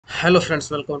Hello friends,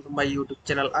 welcome to my YouTube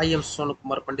channel. I am Sonu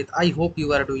Kumar Pandit. I hope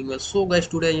you are doing well. So guys,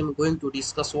 today I am going to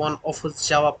discuss one of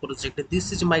Java project.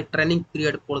 This is my training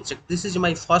period project. This is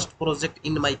my first project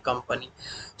in my company.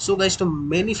 So guys, to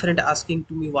many friends asking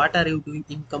to me, what are you doing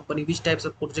in company? Which types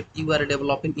of project you are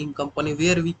developing in company?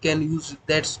 Where we can use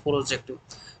that project?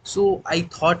 So I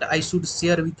thought I should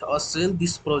share with us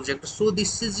this project. So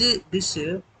this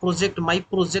project. My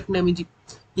project name is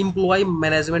employee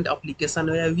management application,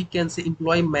 where we can say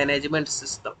employee management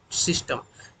system.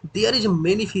 There is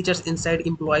many features inside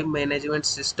employee management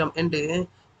system, and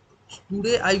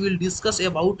today I will discuss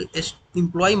about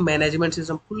employee management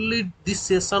system fully. This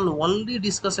session only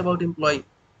discuss about employee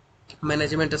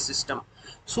management system.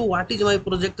 So what is my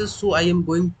project? So I am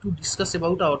going to discuss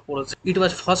about our project. It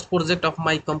was first project of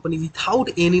my company. Without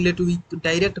any let, we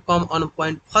direct come on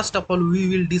point. First of all, we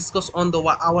will discuss on the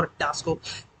our task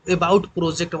about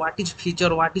project, what is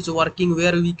feature, what is working,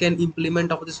 where we can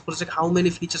implement of this project, how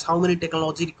many features, how many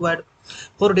technology required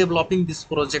for developing this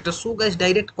project. So guys,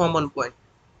 direct common point.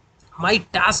 My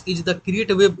task is the create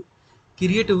a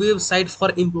website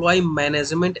for employee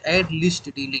management, add list,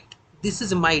 delete. This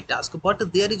is my task,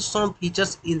 but there is some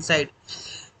features inside.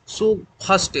 So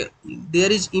first,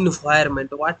 there is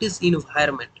environment. What is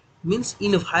environment? Means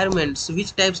environments,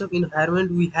 which types of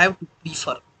environment we have to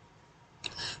prefer.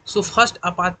 So first,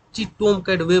 Apache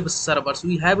Tomcat web servers.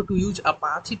 We have to use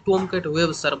Apache Tomcat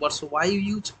web servers. So why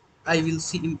use? I will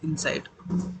see inside.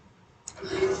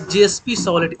 JSP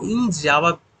solid in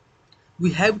Java.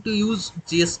 We have to use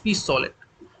JSP solid,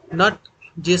 not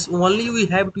just only we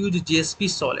have to use JSP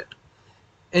solid.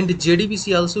 And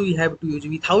JDBC also we have to use.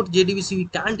 Without JDBC, we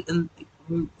can't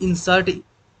insert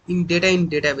in data in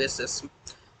databases.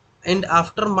 And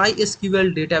after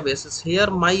MySql databases, here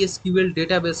MySql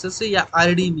databases, yeah,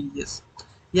 RDBS,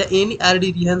 yeah, any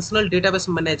RD relational database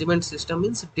management system,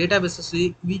 means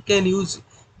databases we can use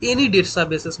any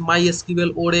databases,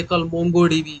 MySql, Oracle,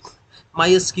 MongoDB,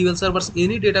 MySql servers,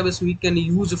 any database we can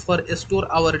use for store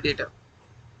our data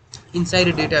inside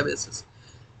databases.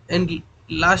 And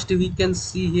last we can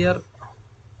see here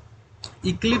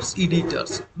Eclipse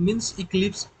editors, means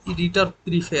Eclipse editor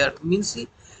preferred, means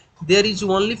there is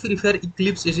only prefer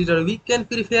Eclipse editor. We can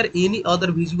prefer any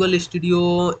other Visual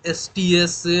Studio,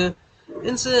 STS, and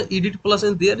Edit Plus,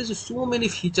 and there is so many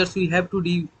features we have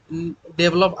to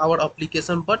develop our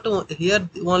application. But here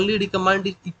only recommend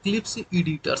is Eclipse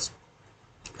editors.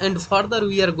 And further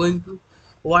we are going to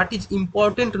what is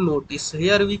important notice.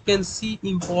 Here we can see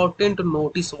important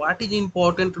notice. What is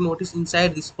important notice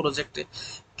inside this project?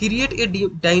 Create a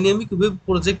dynamic web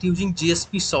project using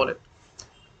JSP solid.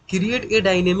 Create a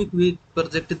dynamic web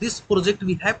project. This project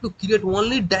we have to create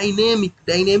only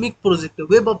dynamic project,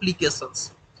 web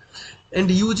applications,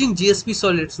 and using JSP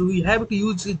solid. So we have to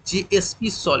use JSP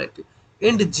solid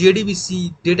and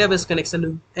JDBC database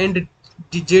connection, and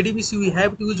the JDBC we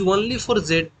have to use only for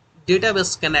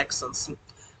database connections,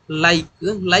 like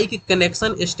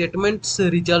connection statements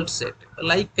result set,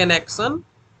 like connection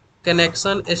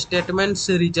statements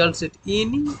result set.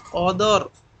 Any other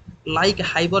like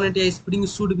Hibernate Spring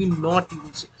should be not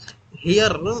used.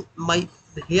 Here my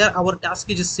here our task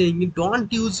is saying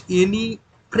don't use any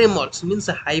frameworks, means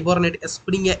Hibernate,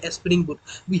 Spring, Spring Boot.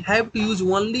 We have to use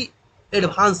only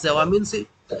advanced Java, means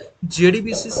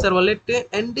JDBC, Servlet,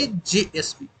 and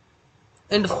JSP.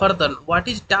 And further, what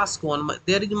is task one?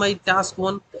 There is my task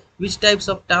one. Which types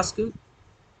of task?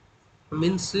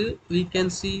 Means we can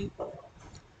see.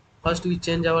 First we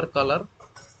change our color.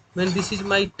 When this is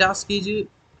my task is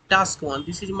task one.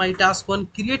 This is my task one.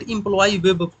 Create employee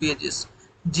web pages.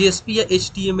 JSP or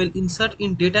HTML insert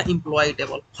in data employee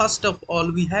table. First of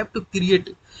all, we have to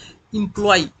create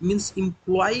employee, means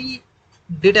employee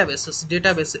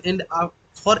database, and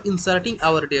for inserting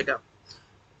our data.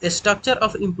 A structure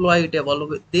of employee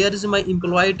table. There is my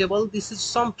employee table. This is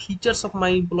some features of my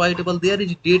employee table. There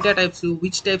is data types. So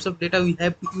which types of data we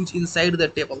have to use inside the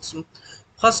table. So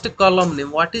first, column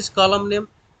name. What is column name?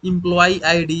 Employee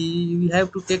ID. We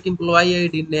have to take employee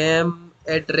ID, name,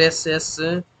 addresses,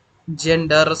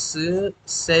 genders,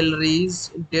 salaries,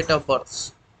 date of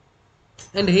births.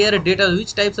 And here data,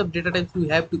 which types of data types we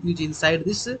have to use inside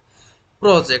this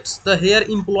projects. The here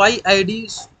employee ID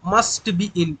must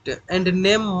be int, and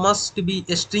name must be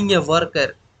a string, a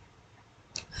worker,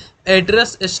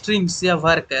 address strings, a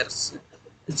workers,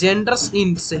 genders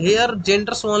ints. Here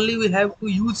genders only we have to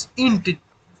use int,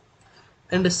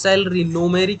 and salary,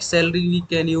 numeric salary we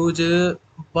can use.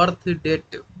 Birth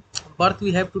date, birth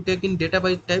we have to take in data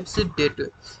by types date.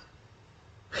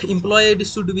 Employee ID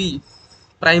should be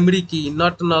primary key,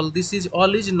 not null. This is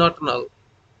all is not null.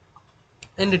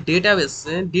 And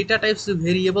database data types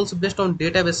variables based on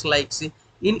database, like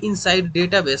in inside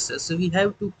databases we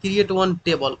have to create one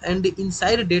table, and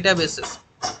inside databases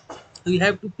we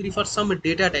have to prefer some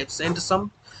data types and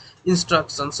some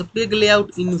instructions. Page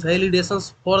layout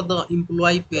invalidations for the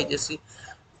employee pages.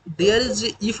 There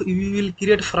is, if we will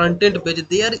create front end page,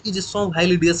 there is some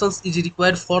validations is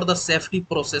required for the safety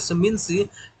process. Means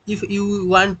if you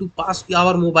want to pass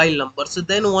our mobile numbers,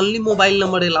 then only mobile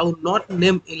number allow, not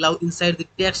name allow inside the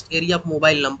text area of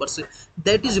mobile numbers.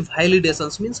 That is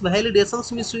validations. Means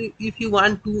validations means if you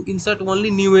want to insert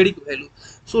only numeric value,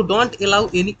 so don't allow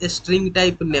any string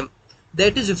type name.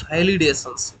 That is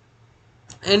validations.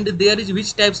 And there is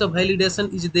which types of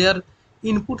validation is there?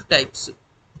 Input types.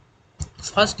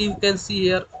 First you can see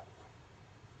here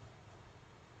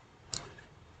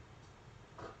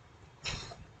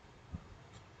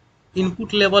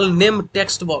input level name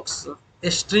text box,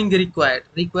 a string required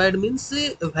means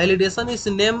validation is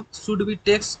name should be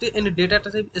text and data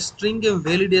type string,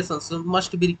 validations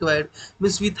must be required.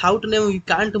 Means without name we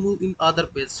can't move in other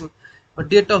page.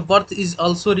 Date of birth is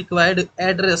also required.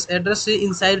 Address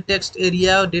inside text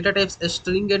area, data types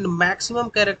string and maximum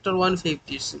character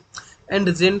 150. And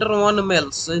gender one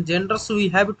males. Genders we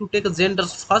have to take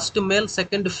genders, first male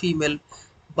second female.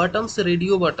 Buttons,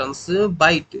 radio buttons,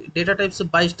 byte, data types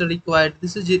byte required,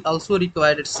 this is also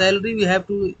required. Salary we have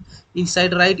to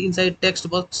inside write inside text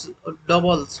box,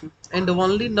 doubles, and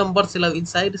only numbers allow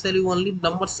inside salary, only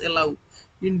numbers allow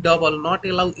in double, not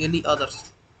allow any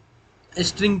others.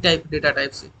 String type data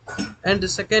types. And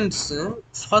seconds,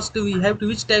 first we have to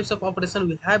which types of operation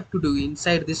we have to do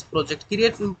inside this project.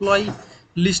 Create employee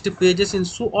list pages in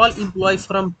show all employee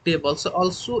from tables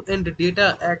also, and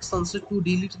data actions to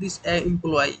delete this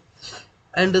employee.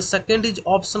 And the second is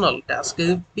optional task,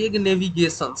 page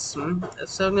navigations.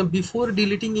 So before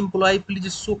deleting employee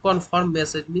please show confirm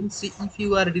message. Means if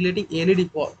you are deleting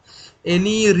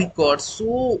any record,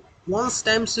 so once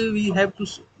times we have to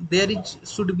there is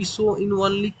should be show in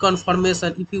only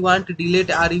confirmation. If you want to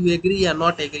delete, are you agree or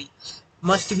not agree,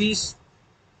 must be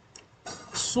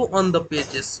show on the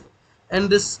pages. And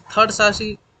this third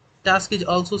task is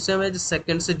also same as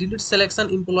second. So delete selection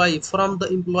employee from the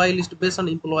employee list based on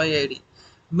employee id.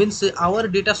 Means our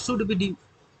data should be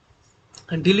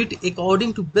delete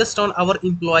according to based on our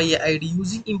employee id.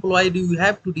 Using employee id we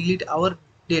have to delete our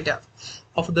data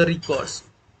of the records.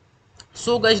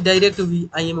 So guys, directly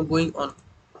I am going on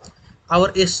our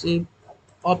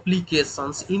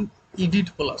applications in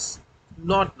edit plus,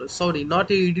 not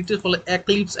edit plus,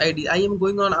 eclipse id. I am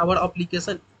going on our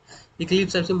application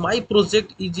eclipse id. My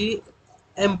project is a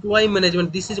employee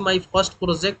management. This is my first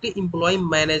project, employee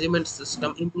management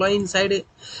system. Employee inside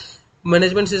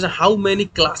management is how many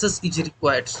classes is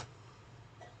required.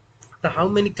 The how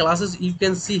many classes you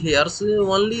can see here.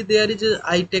 So only there is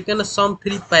I taken some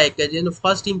three package. In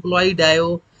first employee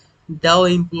DAO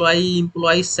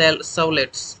employee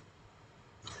Servlets,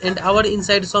 and our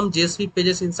inside some JSP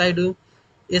pages inside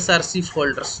SRC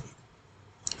folders.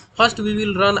 First we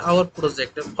will run our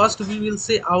project. First we will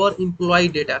say our employee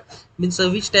data, means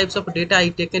which types of data I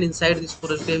taken inside this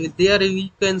project. There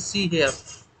we can see here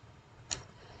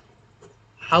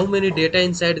how many data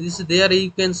inside this. There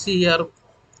you can see here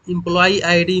employee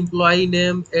id, employee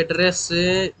name, address,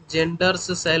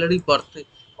 genders, salary, birth,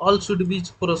 all should be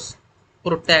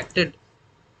protected.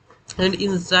 And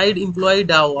inside employee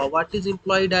DAO, what is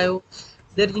employee DAO?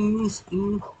 There is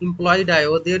in employee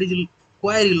DAO there is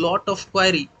query, lot of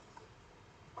query.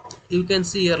 You can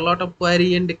see here lot of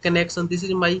query and connection. This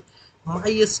is my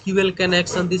MySql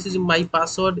connection. This is my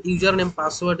password, username,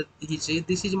 password. This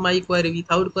is my query.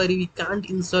 Without query we can't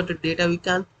insert data, we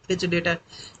can't fetch data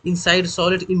inside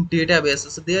solid in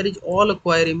databases. So there is all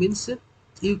query. Means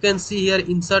you can see here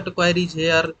insert queries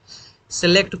here,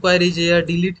 select queries here,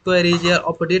 delete queries here,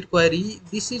 update query.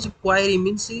 This is query.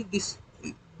 Means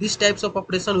this types of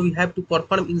operation we have to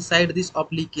perform inside these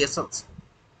applications.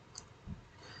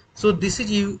 So this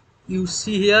is you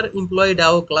see here employee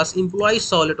DAO class, employee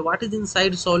solid. What is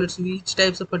inside solid? Which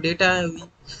types of data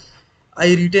I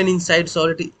retain inside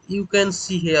solid? You can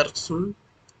see here. So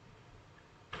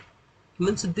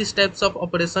means this types of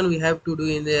operation we have to do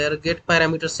in there. Get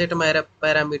parameters, set my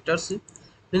parameters.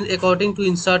 Then according to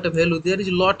insert value, there is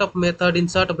a lot of method.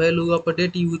 Insert value,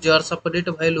 update users,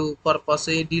 update value purpose,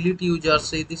 delete users.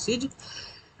 This is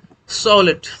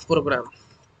solid program.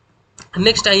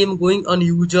 Next I am going on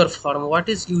user form. What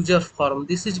is user form?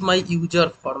 This is my user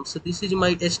form. So this is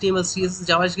my HTML, CSS,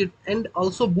 JavaScript, and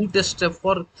also bootstrap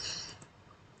for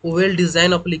well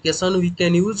designed application, we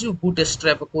can use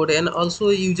bootstrap code and also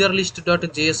user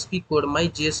list.jsp code. My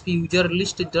JSP user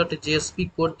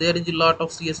list.jsp code, there is a lot of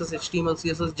CSS, HTML,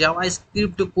 CSS,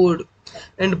 JavaScript code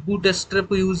and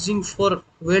bootstrap using for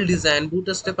well designed.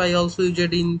 Bootstrap I also used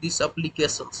in these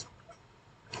applications.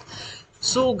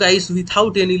 So guys,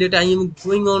 without any late, I am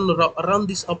going on run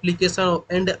this application,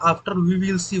 and after we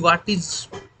will see what is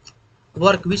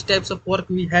work, which types of work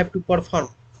we have to perform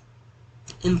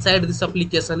inside this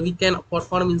application, we can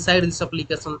perform inside this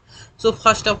application. So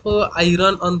first of all, I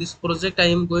run on this project, I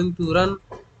am going to run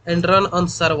on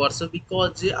servers, so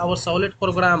because our solid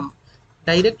program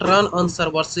direct run on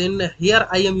servers. In here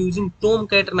I am using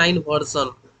Tomcat 9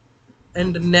 version,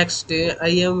 and next I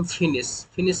am finish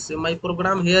my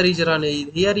program. Here is run.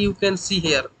 Here you can see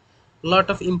here lot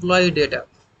of employee data.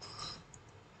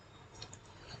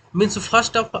 Means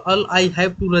first of all I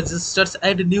have to register,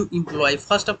 add new employee.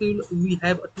 First of all we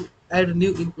have to add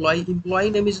new employee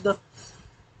name is the,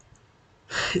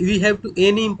 we have to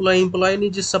any employee name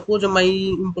is, suppose my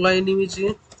employee name is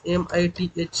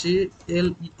Mithles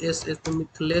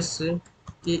Kumar,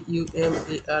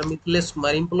 Mithles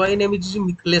Kumar. Employee name is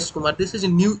Mithles Kumar. This is a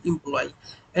new employee.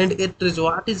 And address,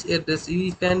 what is address?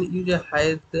 You can use a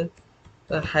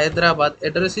Hyderabad.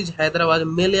 Address is Hyderabad.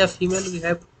 Male or female,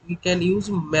 we can use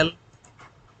male.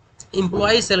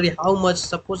 Employee salary, how much?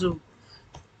 Suppose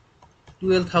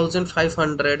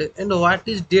 12,500. And what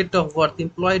is date of birth?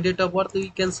 Employee date of birth, we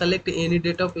can select any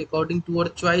date of according to our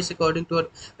choice, according to our.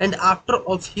 And after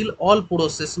of fill all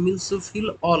process, means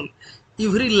fill all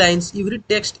every lines, every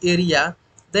text area,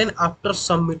 then after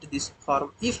submit this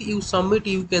form. If you submit,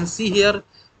 you can see here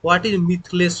what is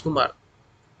Mithles Kumar,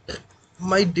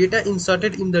 my data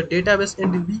inserted in the database,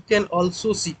 and we can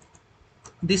also see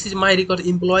this is my record.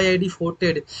 Employee ID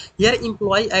voted. Here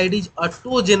employee ID is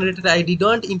auto generated. I did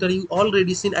not enter, you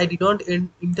already seen I did not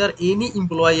enter any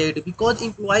employee ID because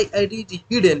employee ID is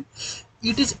hidden.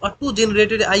 It is auto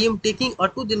generated. I am taking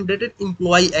auto generated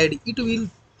employee ID. It will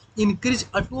increase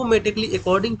automatically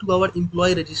according to our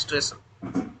employee registration.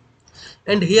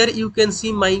 And here you can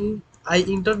see my, I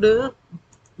entered the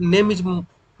name is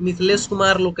Mithles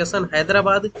Kumar, location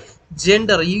Hyderabad,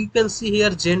 gender, you can see here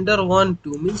gender 1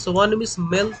 2 means 1 means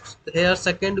male, here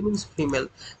second means female.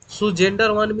 So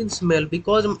gender 1 means male,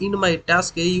 because in my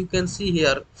task you can see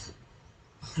here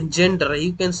gender,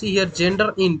 you can see here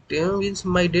gender int means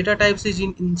my data types is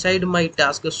inside my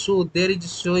task. So there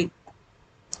is showing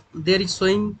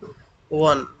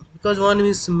 1 because 1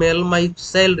 means male. My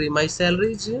salary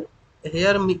is here,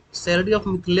 salary of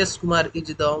Mithles Kumar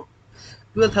is the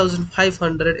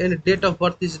 12,500, and date of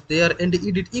birth is there. And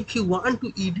edit, if you want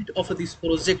to edit of this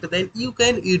project, then you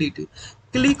can edit.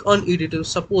 Click on edit.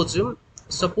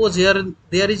 Suppose here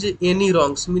there is any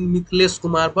wrongs, mean Mithles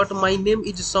Kumar, but my name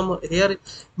is some, here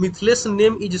Mithles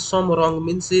name is some wrong,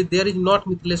 means there is not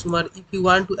Mithles Kumar. If you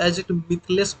want to eject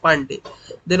Mithles Pandey,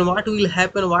 then what will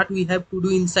happen, what we have to do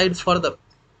inside further?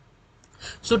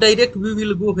 So direct we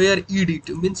will go here edit,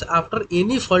 means after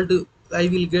any fault I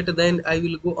will get, then I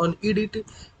will go on edit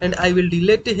and I will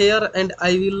delete here and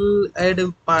I will add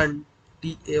Pandey,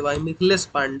 Mithles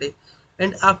Pandey.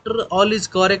 And after all is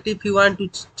correct, if you want to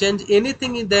change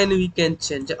anything, then we can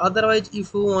change. Otherwise,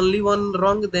 if only one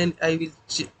wrong, then I will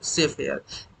save here.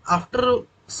 After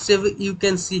save, you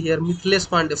can see here Mithles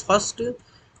Pandey. First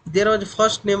there was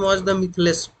first name was the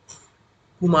Mithles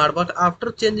Kumar, but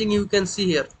after changing you can see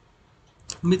here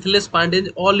Mithles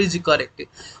Pandey, all is correct.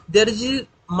 There is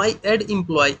my add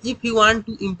employee. If you want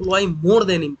to employ more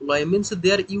than employee, means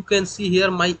there you can see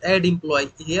here my add employee.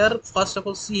 Here first of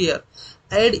all see here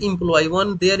add employee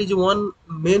one, there is one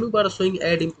menu bar showing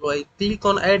add employee. Click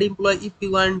on add employee. If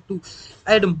you want to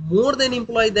add more than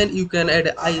employee, then you can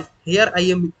add. Here I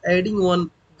am adding one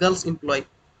girls employee,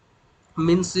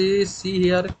 means see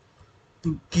here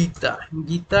Geeta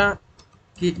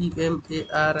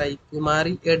Kemari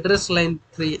Kumari. Address line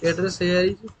 3. Address here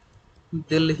is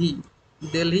Delhi.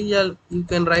 Yeah, you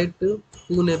can write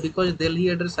Pune because Delhi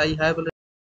address I have.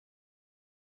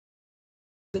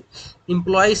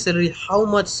 Employee salary, how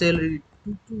much salary?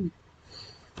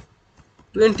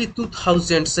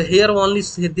 22,000. So here only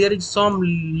there is some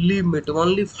limit.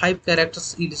 Only 5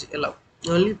 characters is allowed.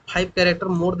 Only 5 character,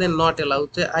 more than not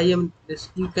allowed. So I am this,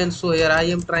 you can show here I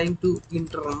am trying to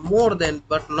enter more than,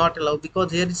 but not allowed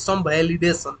because here is some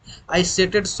validation. I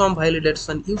stated some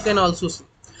validation. You can also see.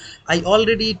 I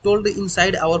already told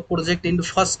inside our project in the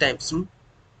first times.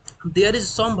 There is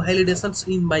some validations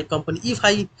in my company. If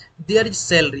I, there is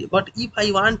salary, but if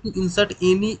I want to insert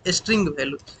any string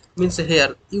value, means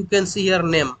here you can see here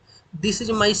name. this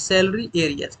is my salary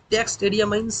area. Text area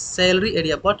means salary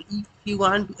area, but if you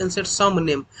want to insert some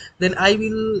name, then I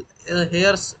will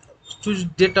here choose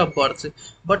date of birth.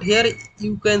 But here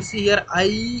you can see here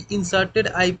I inserted,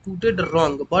 I put it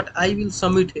wrong, but I will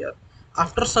submit here.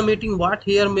 After submitting, what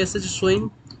here message showing,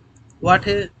 what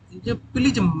you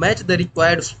please match the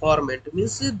required format,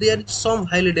 means there is some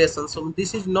validation. So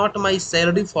this is not my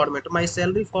salary format. My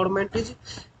salary format is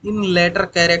in letter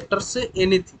characters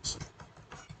anything.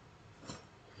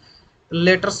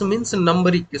 Letters means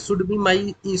numeric, should be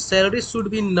my salary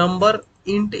should be number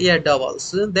int a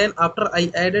doubles. Then after I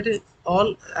added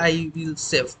all, I will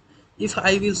save. If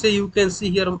I will say, you can see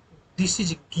here, this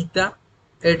is Gita,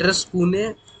 address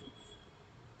Pune,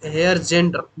 here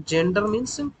gender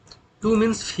means 2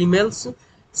 means females,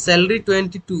 salary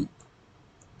 22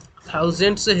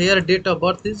 thousands, here date of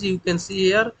birth is, you can see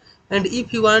here. And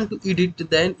if you want to edit,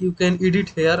 then you can edit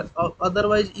here.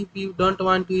 Otherwise, if you don't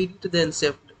want to edit, then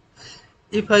save.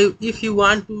 If you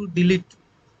want to delete,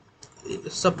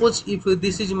 suppose if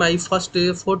this is my first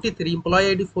 43,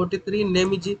 employee ID 43,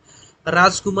 name is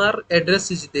Rajkumar,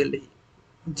 address is Delhi,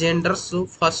 gender, so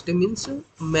first means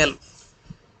male,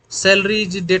 salary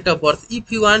is date of birth.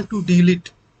 If you want to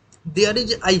delete, there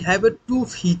is, I have a two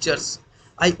features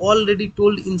I already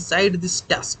told inside this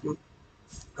task.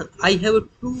 I have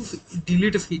two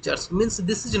delete features, means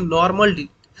this is normal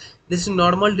delete. This is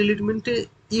normal delete means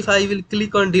if I will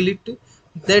click on delete,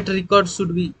 that record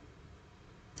should be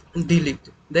delete.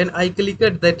 Then I click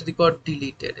at that record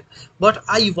deleted. But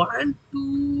I want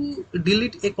to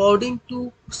delete according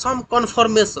to some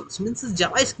confirmations, means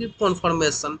JavaScript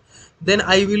confirmation. Then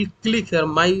I will click here.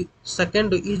 My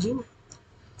second is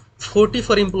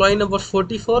 44, employee number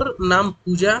 44, Naam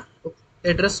Pooja,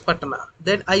 address Patna.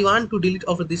 Then I want to delete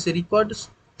of this records.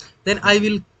 Then I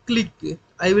will click,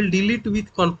 I will delete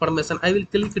with confirmation. I will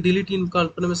click delete in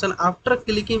confirmation. After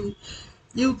clicking,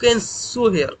 you can show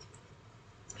here,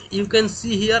 you can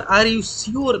see here, are you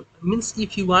sure, means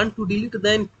if you want to delete,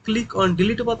 then click on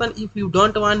delete button. If you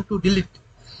don't want to delete,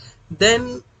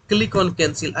 then click on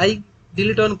cancel. I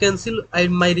delete on cancel,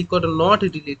 my record not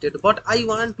deleted, but I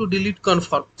want to delete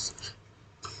confirm.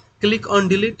 Click on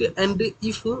delete, and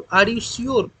if are you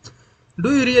sure,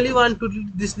 do you really want to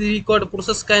delete this record,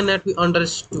 process cannot be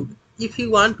understood. If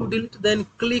you want to delete, then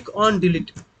click on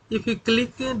delete. If you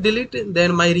click delete,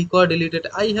 then my record deleted.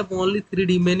 I have only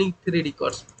remaining 3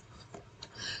 records.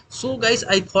 So guys,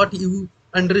 I thought you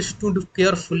understood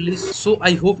carefully, so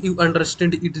I hope you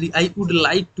understand it. I would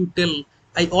like to tell,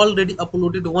 I already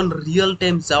uploaded one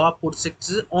real-time Java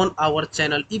project on our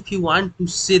channel. If you want to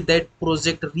see that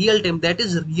project real-time, that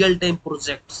is real-time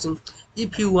projects.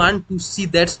 If you want to see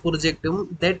that project,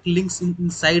 that links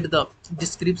inside the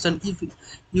description. If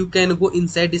you can go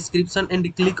inside description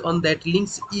and click on that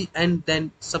links, and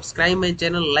then subscribe my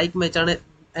channel, like my channel,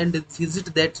 and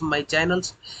visit that my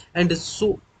channels, and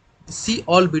so see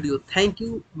all video. Thank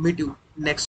you, meet you next.